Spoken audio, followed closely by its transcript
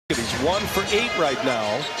He's 1 for 8 right now,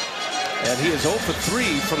 and he is 0 for 3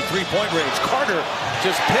 from three-point range. Carter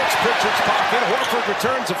just picks Pritchard's pocket. Horford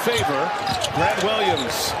returns a favor. Grant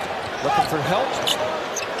Williams looking for help.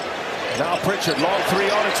 Now Pritchard, long three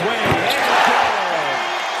on its way. And good.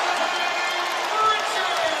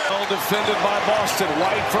 Well defended by Boston.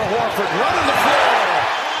 White for Horford, running the floor.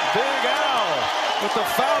 Big Al with the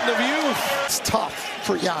fountain of youth. It's tough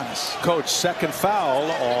for Giannis. Coach, second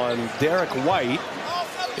foul on Derek White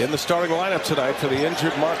in the starting lineup tonight for the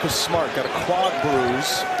injured Marcus Smart. Got a quad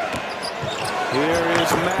bruise. Here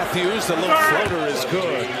is Matthews. The little floater is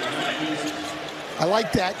good. I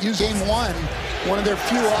like that. Use game one of their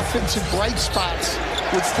few offensive bright spots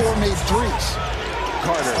with 4 made threes.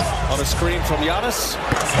 Carter on a screen from Giannis,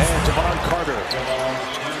 and Javon Carter.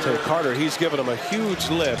 To Carter, he's given him a huge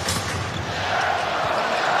lift.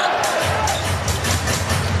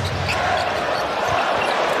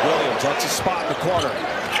 Williams, that's a spot in the corner.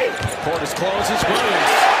 Portis closes.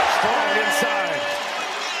 Williams strong inside.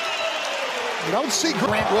 You don't see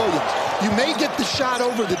Grant Williams. You may get the shot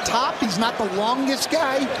over the top. He's not the longest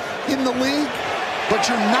guy in the league, but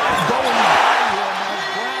you're not going by him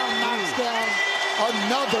as Brown knocks down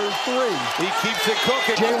another three. He keeps it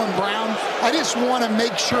cooking. Jaylen Brown, I just want to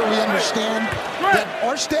make sure we understand that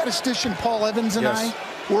our statistician Paul Evans and I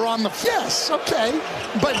were on the okay,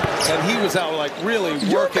 but and he was out like really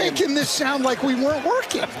working. You're making this sound like we weren't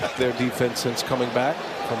working. Their defense since coming back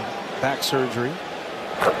from back surgery.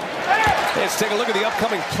 Let's take a look at the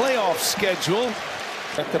upcoming playoff schedule.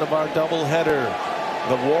 Second of our doubleheader.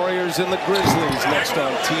 The Warriors and the Grizzlies next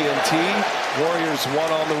on TNT. Warriors 1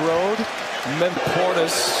 on the road.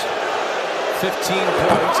 Portis 15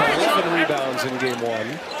 points, 11 rebounds in game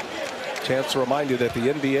 1. Chance to remind you that the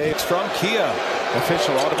NBA, it's from Kia,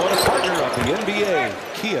 official automotive partner of the NBA.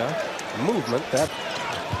 Kia movement. That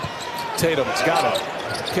Tatum's got it.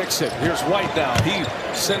 Kicks it. Here's White now. He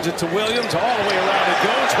sends it to Williams. All the way around it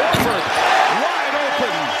goes. Horford wide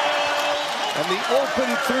open. And the open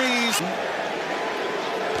threes.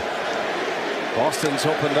 Boston's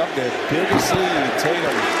opened up their biggest lead.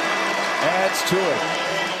 Tatum adds to it.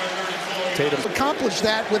 Tatum accomplished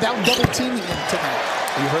that without double teaming him tonight.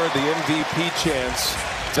 You heard the MVP chants.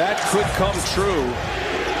 That could come true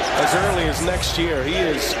as early as next year. He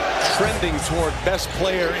is trending toward best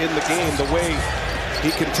player in the game the way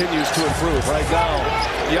he continues to improve. Right now,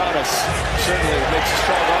 Giannis certainly makes a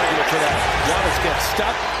strong argument for that. Giannis gets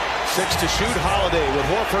stuck. 6 to shoot. Holiday with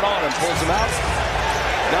Horford on him. Pulls him out.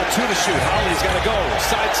 Now 2 to shoot. Holiday's got to go.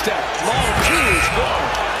 Sidestep. Long 2 is good.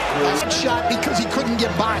 Last shot because he couldn't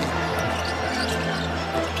get by him.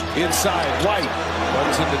 Inside, White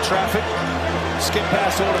runs into traffic. Skip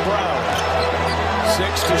pass over to Brown. 6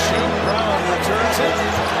 to shoot. Brown returns it.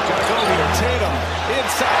 Got to go here. Tatum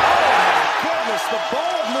inside. Oh, my goodness, the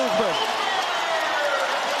ball movement.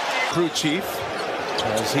 Crew chief,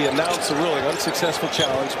 as he announced the ruling, unsuccessful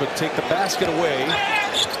challenge, but take the basket away.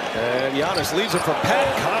 And Giannis leaves it for Pat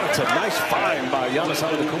Connaughton. Nice find by Giannis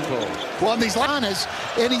Antetokounmpo. Well, he's Giannis,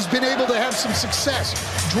 and he's been able to have some success.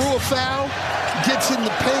 Drew a foul, gets in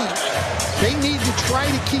the paint. They need to try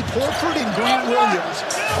to keep Horford and Grant Williams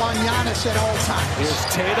on Giannis at all times. Here's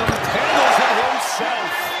Tatum, handles it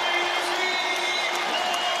himself.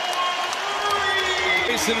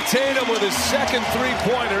 Jason Tatum with his second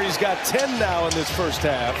three-pointer. He's got 10 now in this first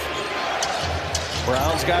half.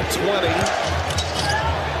 Brown's got 20.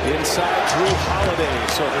 Inside Drew Holiday.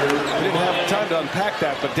 So we didn't have time to unpack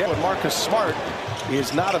that, but then Marcus Smart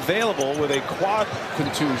is not available with a quad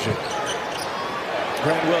contusion.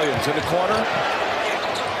 Grant Williams in the corner.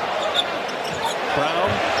 Brown,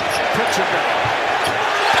 Pritchard now.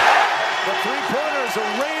 The three-pointers are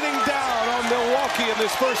raining down on Milwaukee in this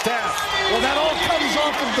first half. Well, that all comes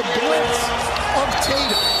off of the blitz of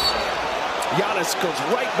Tatum. Giannis goes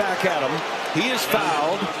right back at him. He is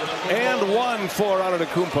fouled, and 1 for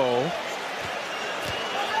Antetokounmpo.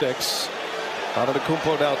 6.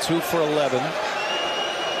 Antetokounmpo now 2 for 11.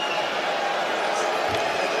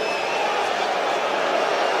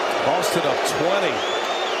 Boston up 20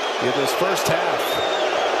 in this first half.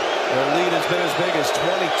 Their lead has been as big as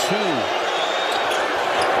 22.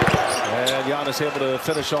 And Giannis able to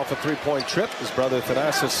finish off a three-point trip. His brother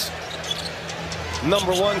Thanasis,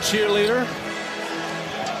 #1 cheerleader.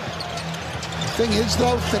 Thing is,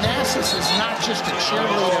 though, Thanasis is not just a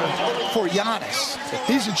cheerleader for Giannis.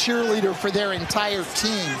 He's a cheerleader for their entire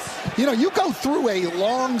team. You know, you go through a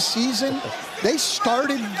long season. They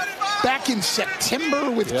started back in September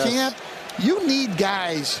with camp. You need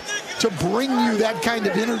guys to bring you that kind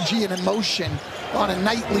of energy and emotion on a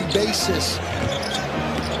nightly basis.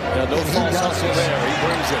 Yeah, no false hustle there. He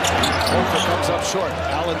brings it. Horford comes up short.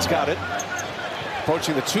 Allen's got it.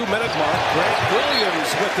 Approaching the 2-minute mark. Grant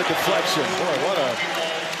Williams with the deflection. Boy, what a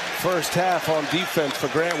first half on defense for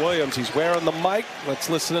Grant Williams. He's wearing the mic. Let's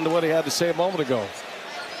listen into what he had to say a moment ago.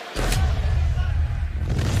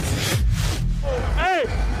 Hey,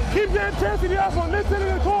 keep the intensity up on this end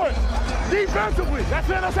of the court. Defensively, that's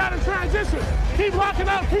letting us out of transition. Keep locking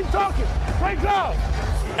up, keep talking. Great job.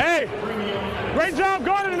 Hey, great job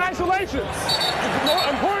guarding in isolation. It's the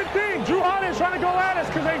important thing. Drew Holiday is trying to go at us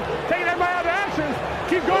because they taking everybody out of action.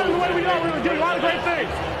 Keep going the way we are. We're going to get a lot of great things.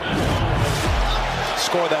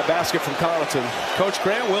 Score that basket from Connaughton. Coach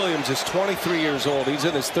Grant Williams is 23 years old. He's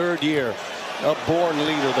in his third year. A born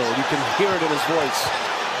leader, though. You can hear it in his voice.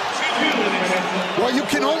 Well, you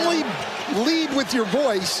can only lead with your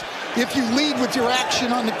voice if you lead with your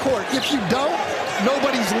action on the court. If you don't,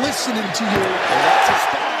 nobody's listening to you. And that's a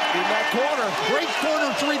spot in that corner. Great corner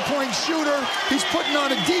three-point shooter. He's putting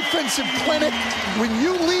on a defensive clinic. When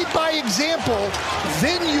you lead by example,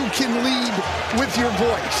 then you can lead with your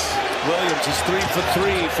voice. Williams is 3 for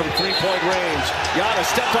 3 from three-point range. Giannis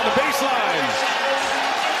stepped on the baseline.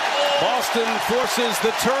 Boston forces the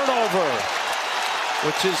turnover,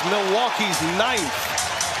 which is Milwaukee's 9th.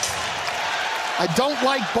 I don't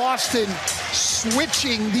like Boston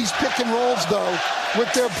switching these pick and rolls, though,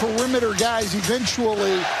 with their perimeter guys.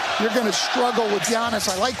 Eventually, you're going to struggle with Giannis.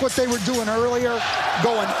 I like what they were doing earlier,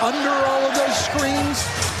 going under all of those screens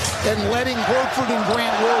and letting Horford and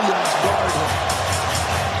Grant Williams guard him.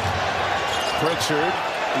 Pritchard,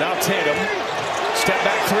 now Tatum. Step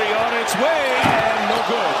back three on its way, and no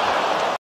good.